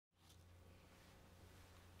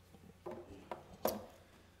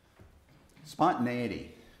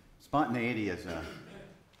Spontaneity. Spontaneity is a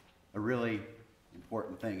really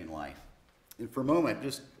important thing in life. And for a moment,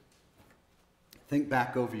 just think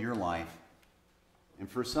back over your life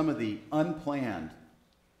and for some of the unplanned,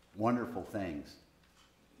 wonderful things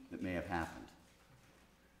that may have happened.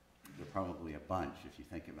 There are probably a bunch if you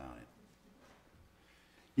think about it.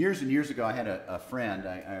 Years and years ago, I had a friend.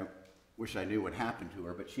 I wish I knew what happened to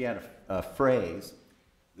her, but she had a phrase,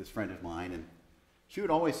 this friend of mine, and she would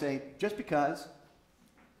always say, just because.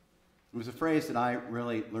 It was a phrase that I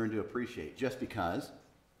really learned to appreciate. Just because.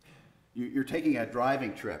 You're taking a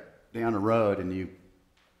driving trip down a road and you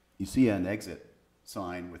see an exit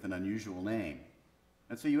sign with an unusual name.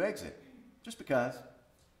 And so you exit, just because.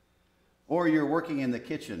 Or you're working in the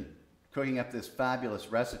kitchen, cooking up this fabulous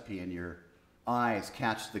recipe and your eyes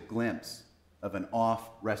catch the glimpse of an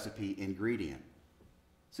off-recipe ingredient.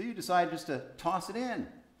 So you decide just to toss it in,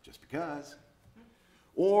 just because.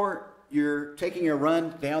 Or you're taking a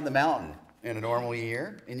run down the mountain in a normal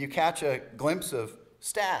year and you catch a glimpse of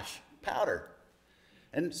stash powder.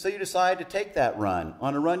 And so you decide to take that run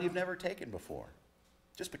on a run you've never taken before,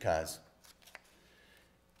 just because.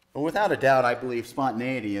 But without a doubt, I believe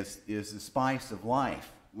spontaneity is the spice of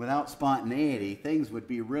life. Without spontaneity, things would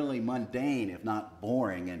be really mundane, if not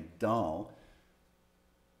boring and dull,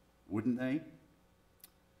 wouldn't they?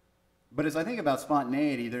 But as I think about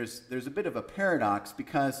spontaneity, there's a bit of a paradox,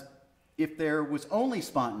 because if there was only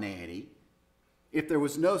spontaneity, if there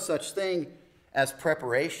was no such thing as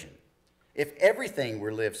preparation, if everything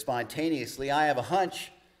were lived spontaneously, I have a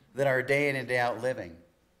hunch that our day in and day out living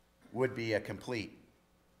would be a complete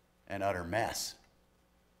and utter mess.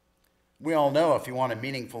 We all know if you want a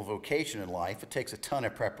meaningful vocation in life, it takes a ton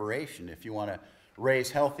of preparation. If you want to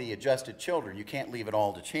raise healthy, adjusted children, you can't leave it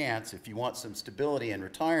all to chance. If you want some stability in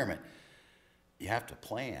retirement, you have to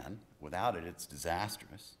plan. Without it, it's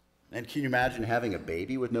disastrous. And can you imagine having a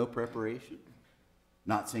baby with no preparation?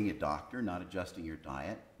 Not seeing a doctor, not adjusting your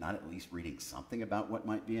diet, not at least reading something about what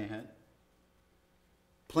might be ahead?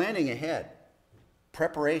 Planning ahead,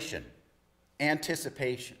 preparation,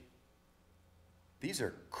 anticipation. These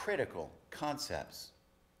are critical concepts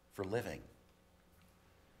for living.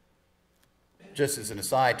 Just as an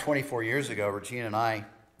aside, 24 years ago, Regina and I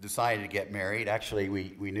decided to get married. Actually,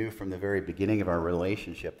 we knew from the very beginning of our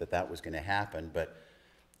relationship that was going to happen, but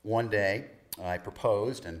one day I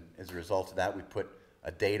proposed, and as a result of that, we put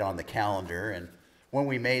a date on the calendar, and when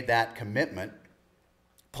we made that commitment,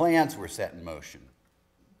 plans were set in motion.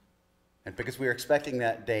 And because we were expecting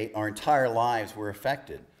that date, our entire lives were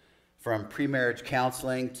affected. From pre-marriage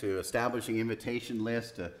counseling to establishing invitation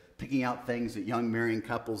lists to picking out things that young marrying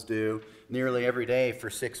couples do. Nearly every day for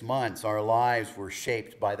 6 months, our lives were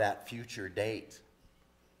shaped by that future date.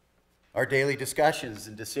 Our daily discussions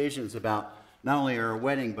and decisions about not only our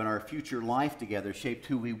wedding, but our future life together shaped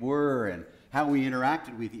who we were and how we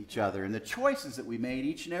interacted with each other and the choices that we made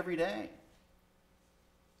each and every day.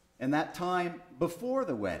 And that time before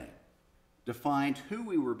the wedding defined who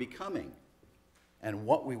we were becoming and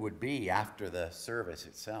what we would be after the service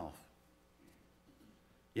itself.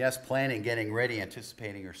 Yes, planning, getting ready,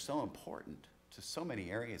 anticipating are so important to so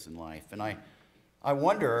many areas in life. And I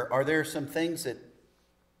wonder, are there some things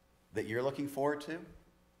that you're looking forward to?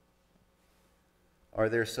 Are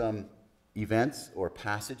there some events or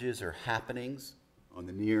passages or happenings on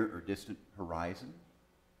the near or distant horizon?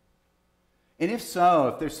 And if so,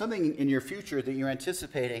 if there's something in your future that you're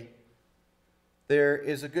anticipating, there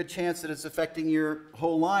is a good chance that it's affecting your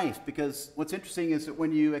whole life, because what's interesting is that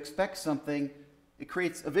when you expect something, it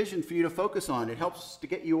creates a vision for you to focus on. It helps to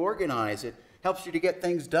get you organized. It helps you to get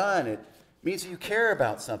things done. It means that you care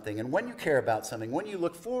about something. And when you care about something, when you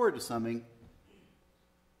look forward to something,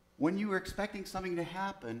 when you are expecting something to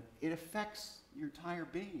happen, it affects your entire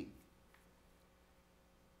being.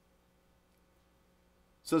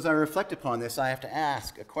 So as I reflect upon this, I have to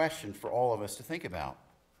ask a question for all of us to think about.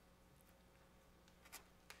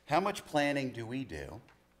 How much planning do we do?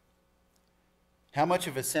 How much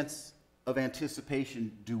of a sense of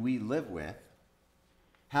anticipation do we live with?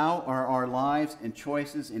 How are our lives and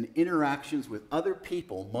choices and interactions with other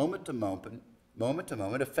people, moment to moment,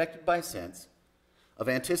 affected by sense of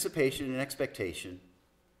anticipation and expectation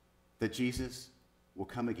that Jesus will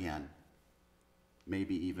come again,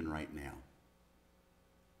 maybe even right now?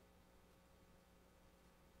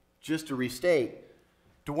 Just to restate,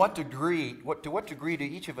 to what degree do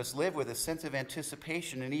each of us live with a sense of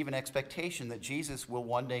anticipation and even expectation that Jesus will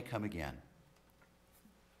one day come again?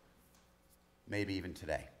 Maybe even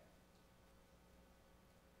today.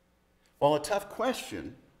 Well, a tough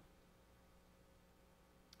question,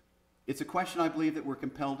 it's a question I believe that we're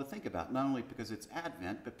compelled to think about, not only because it's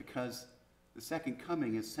Advent, but because the second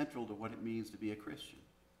coming is central to what it means to be a Christian.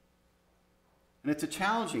 And it's a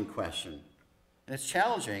challenging question. And it's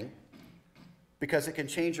challenging because it can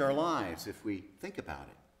change our lives if we think about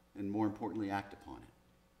it and, more importantly, act upon it.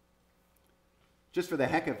 Just for the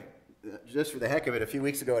heck of it, a few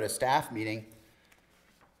weeks ago at a staff meeting,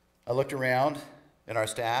 I looked around at our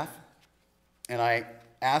staff and I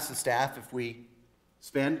asked the staff if we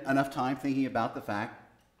spend enough time thinking about the fact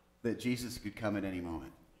that Jesus could come at any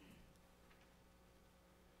moment.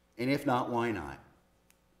 And if not, why not?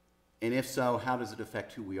 And if so, how does it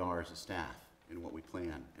affect who we are as a staff and what we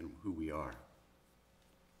plan and who we are?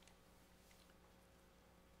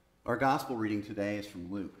 Our gospel reading today is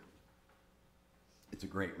from Luke. It's a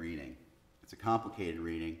great reading. It's a complicated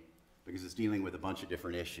reading because it's dealing with a bunch of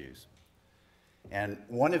different issues. And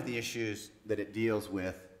one of the issues that it deals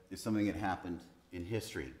with is something that happened in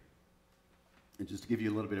history. And just to give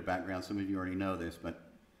you a little bit of background, some of you already know this,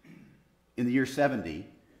 but in the year 70,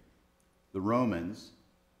 the Romans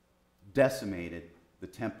decimated the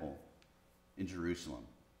temple in Jerusalem.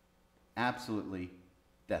 Absolutely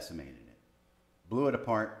decimated it. Blew it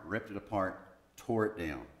apart, ripped it apart, tore it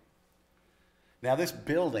down. Now, this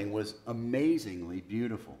building was amazingly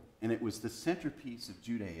beautiful, and it was the centerpiece of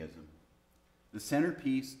Judaism, the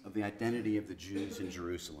centerpiece of the identity of the Jews in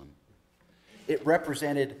Jerusalem. It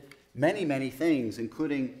represented many, many things,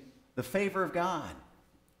 including the favor of God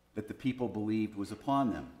that the people believed was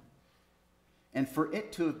upon them. And for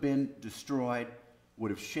it to have been destroyed would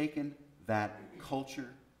have shaken that culture,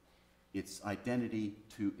 its identity,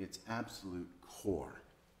 to its absolute core.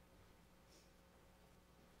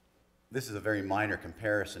 This is a very minor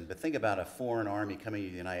comparison, but think about a foreign army coming to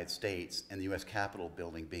the United States and the U.S. Capitol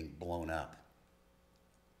building being blown up.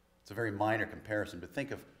 It's a very minor comparison, but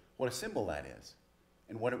think of what a symbol that is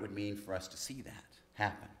and what it would mean for us to see that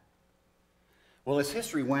happen. Well, as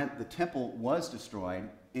history went, the temple was destroyed,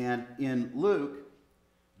 and in Luke,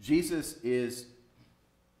 Jesus is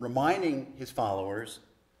reminding his followers,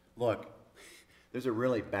 look, there's a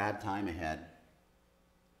really bad time ahead,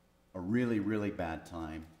 a really, really bad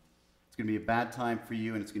time. It's going to be a bad time for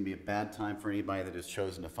you, and it's going to be a bad time for anybody that has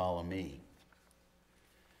chosen to follow me.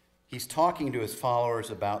 He's talking to his followers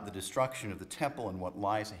about the destruction of the temple and what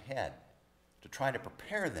lies ahead to try to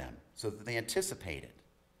prepare them so that they anticipate it.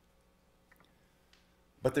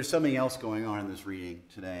 But there's something else going on in this reading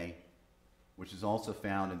today, which is also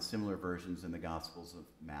found in similar versions in the Gospels of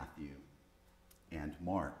Matthew and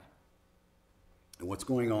Mark. And what's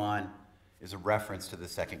going on is a reference to the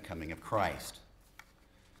second coming of Christ.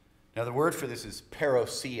 Now, the word for this is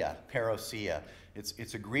parousia. Parousia.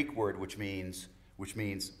 It's a Greek word which means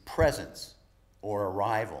presence or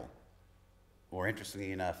arrival, or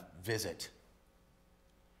interestingly enough, visit.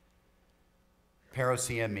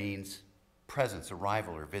 Parousia means presence,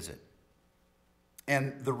 arrival, or visit.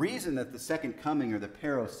 And the reason that the second coming, or the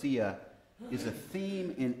parousia, is a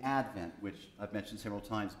theme in Advent, which I've mentioned several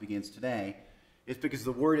times, begins today, is because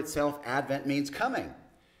the word itself, Advent, means coming.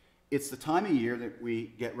 It's the time of year that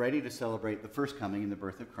we get ready to celebrate the first coming and the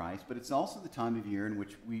birth of Christ, but it's also the time of year in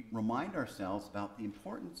which we remind ourselves about the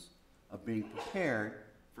importance of being prepared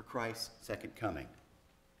for Christ's second coming.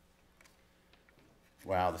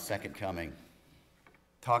 Wow, the second coming.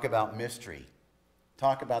 Talk about mystery.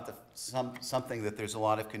 Talk about something that there's a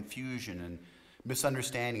lot of confusion and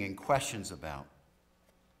misunderstanding and questions about.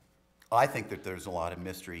 I think that there's a lot of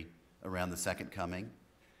mystery around the second coming.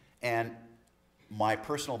 And my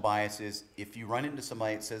personal bias is if you run into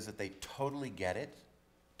somebody that says that they totally get it,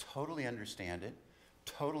 totally understand it,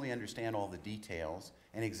 totally understand all the details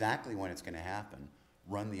and exactly when it's going to happen,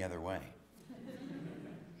 run the other way.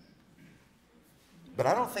 But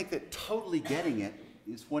I don't think that totally getting it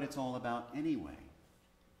is what it's all about anyway.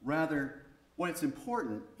 Rather, what's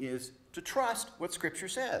important is to trust what Scripture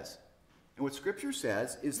says. And what Scripture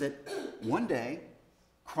says is that one day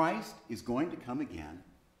Christ is going to come again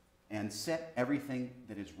and set everything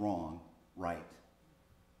that is wrong right.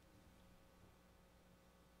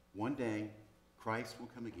 One day, Christ will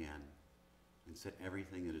come again and set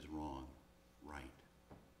everything that is wrong right.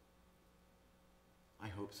 I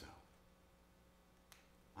hope so.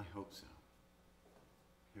 I hope so.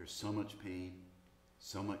 There's so much pain,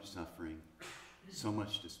 so much suffering, so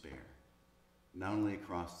much despair, not only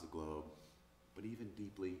across the globe, but even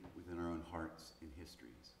deeply within our own hearts and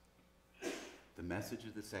histories. The message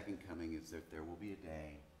of the second coming is that there will be a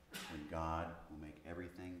day when God will make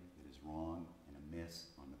everything that is wrong and amiss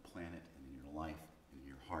on the planet and in your life, and in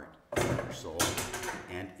your heart, in your soul,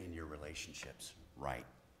 and in your relationships right.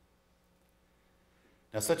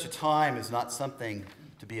 Now, such a time is not something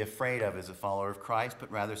to be afraid of as a follower of Christ,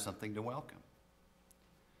 but rather something to welcome.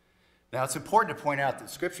 Now, it's important to point out that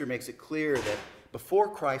Scripture makes it clear that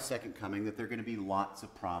before Christ's second coming, that there are going to be lots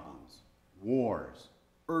of problems, wars,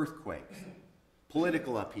 earthquakes,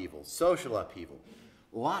 political upheaval, social upheaval,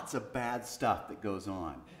 lots of bad stuff that goes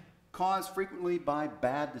on, caused frequently by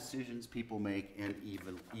bad decisions people make and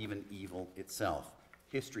even evil itself.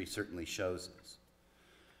 History certainly shows this.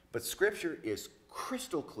 But Scripture is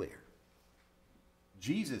crystal clear.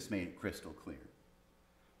 Jesus made it crystal clear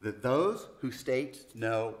that those who state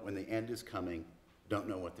know when the end is coming don't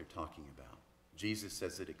know what they're talking about. Jesus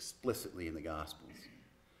says it explicitly in the Gospels.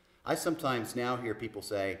 I sometimes now hear people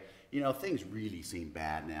say, you know, things really seem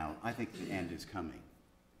bad now. I think the end is coming.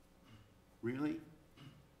 Really?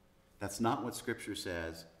 That's not what Scripture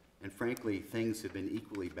says, and frankly, things have been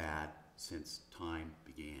equally bad since time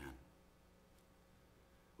began.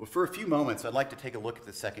 Well, for a few moments, I'd like to take a look at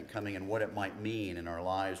the second coming and what it might mean in our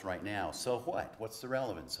lives right now. So what? What's the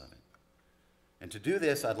relevance of it? And to do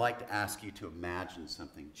this, I'd like to ask you to imagine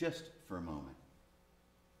something just for a moment.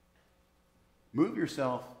 Move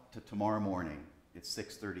yourself to tomorrow morning at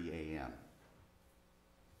 6:30 a.m.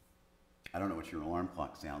 I don't know what your alarm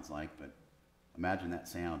clock sounds like, but imagine that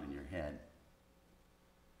sound in your head.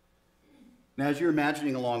 Now, as you're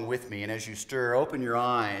imagining along with me, and as you stir, open your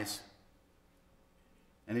eyes.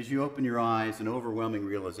 And as you open your eyes, an overwhelming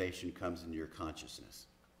realization comes into your consciousness.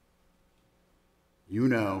 You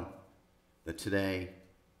know that today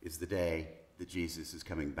is the day that Jesus is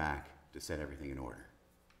coming back to set everything in order.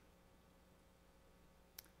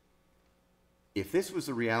 If this was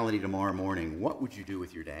a reality tomorrow morning, what would you do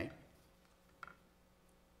with your day?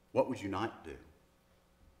 What would you not do?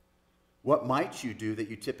 What might you do that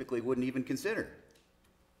you typically wouldn't even consider?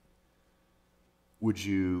 Would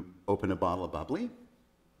you open a bottle of bubbly?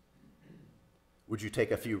 Would you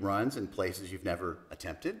take a few runs in places you've never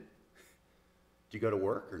attempted? Do you go to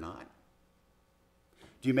work or not?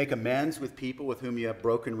 Do you make amends with people with whom you have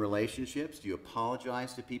broken relationships? Do you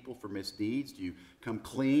apologize to people for misdeeds? Do you come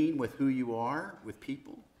clean with who you are with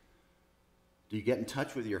people? Do you get in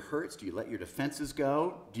touch with your hurts? Do you let your defenses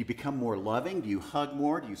go? Do you become more loving? Do you hug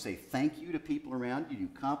more? Do you say thank you to people around you? Do you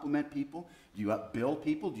compliment people? Do you upbuild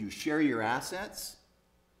people? Do you share your assets?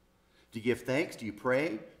 Do you give thanks? Do you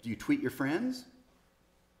pray? Do you tweet your friends?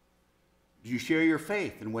 Do you share your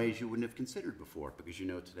faith in ways you wouldn't have considered before because you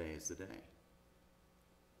know today is the day?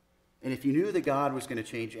 And if you knew that God was going to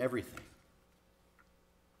change everything,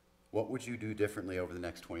 what would you do differently over the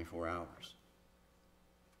next 24 hours?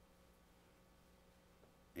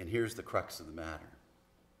 And here's the crux of the matter.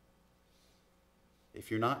 If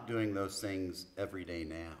you're not doing those things every day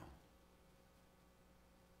now,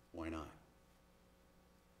 why not?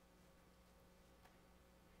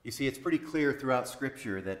 You see, it's pretty clear throughout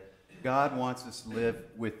Scripture that God wants us to live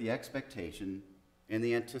with the expectation and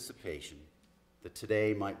the anticipation that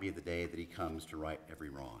today might be the day that he comes to right every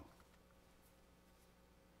wrong.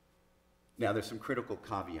 Now, there's some critical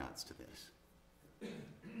caveats to this.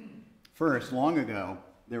 First, long ago,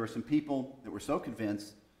 there were some people that were so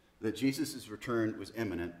convinced that Jesus' return was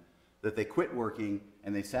imminent that they quit working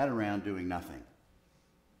and they sat around doing nothing.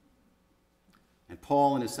 And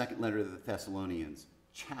Paul, in his second letter to the Thessalonians,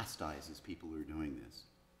 chastises people who are doing this.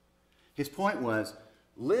 His point was,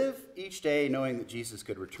 live each day knowing that Jesus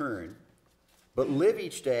could return, but live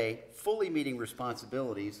each day fully meeting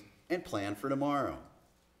responsibilities and plan for tomorrow.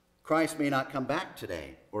 Christ may not come back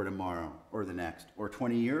today or tomorrow or the next or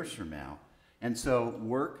 20 years from now. And so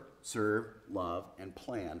work, serve, love, and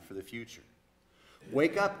plan for the future.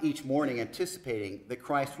 Wake up each morning anticipating that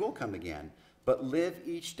Christ will come again, but live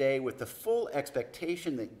each day with the full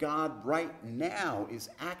expectation that God right now is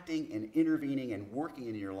acting and intervening and working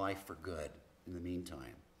in your life for good in the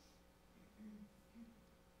meantime.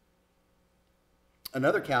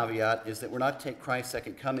 Another caveat is that we're not to take Christ's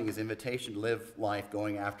second coming as invitation to live life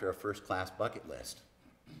going after a first-class bucket list.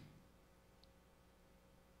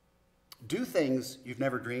 Do things you've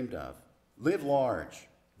never dreamed of. Live large.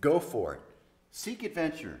 Go for it. Seek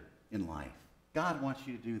adventure in life. God wants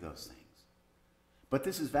you to do those things. But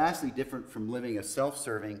this is vastly different from living a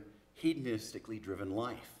self-serving, hedonistically driven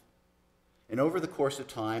life. And over the course of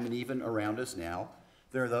time, and even around us now,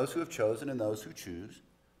 there are those who have chosen and those who choose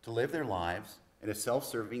to live their lives in a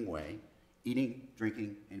self-serving way, eating,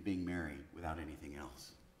 drinking, and being merry without anything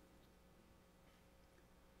else.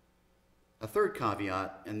 A third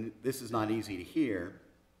caveat, and this is not easy to hear,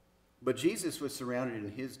 but Jesus was surrounded in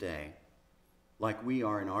his day, like we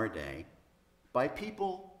are in our day, by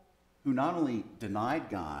people who not only denied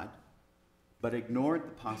God, but ignored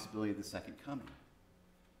the possibility of the second coming.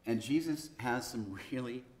 And Jesus has some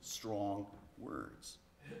really strong words.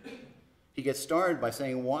 He gets started by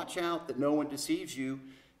saying, watch out that no one deceives you,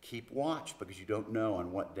 Keep watch because you don't know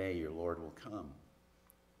on what day your Lord will come.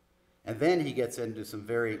 And then he gets into some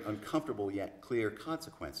very uncomfortable yet clear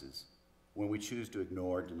consequences when we choose to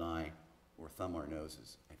ignore, deny, or thumb our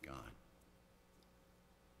noses at God.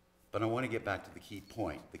 But I want to get back to the key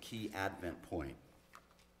point, the key Advent point.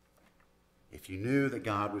 If you knew that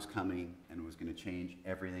God was coming and was going to change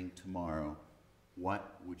everything tomorrow,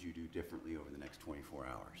 what would you do differently over the next 24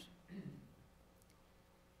 hours?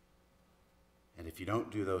 And if you don't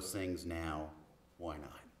do those things now, why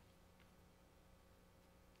not?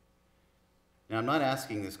 Now, I'm not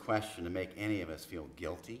asking this question to make any of us feel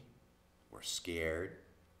guilty or scared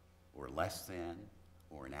or less than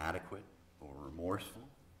or inadequate or remorseful,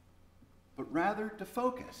 but rather to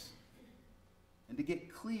focus and to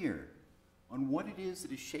get clear on what it is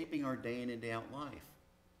that is shaping our day in and day out life.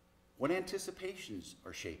 What anticipations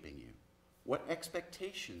are shaping you? What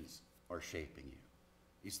expectations are shaping you?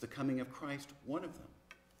 Is the coming of Christ one of them?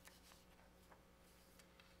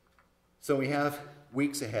 So we have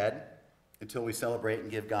weeks ahead until we celebrate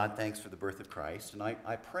and give God thanks for the birth of Christ. And I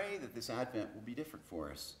pray that this Advent will be different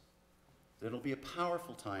for us, that it'll be a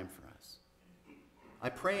powerful time for us. I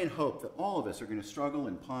pray and hope that all of us are going to struggle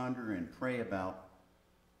and ponder and pray about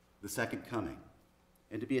the second coming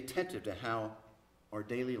and to be attentive to how our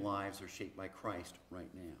daily lives are shaped by Christ right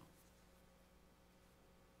now.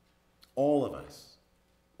 All of us,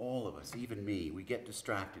 even me, we get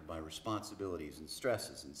distracted by responsibilities and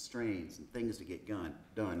stresses and strains and things to get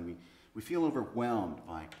done. We feel overwhelmed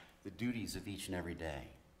by the duties of each and every day.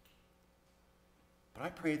 But I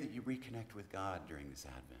pray that you reconnect with God during this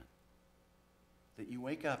Advent. That you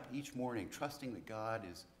wake up each morning trusting that God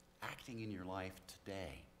is acting in your life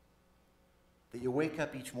today. That you wake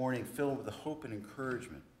up each morning filled with the hope and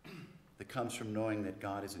encouragement that comes from knowing that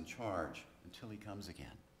God is in charge until he comes again.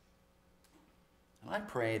 And I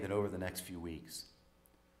pray that over the next few weeks,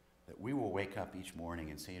 that we will wake up each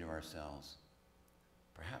morning and say to ourselves,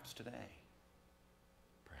 perhaps today,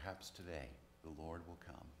 the Lord will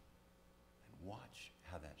come, and watch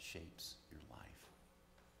how that shapes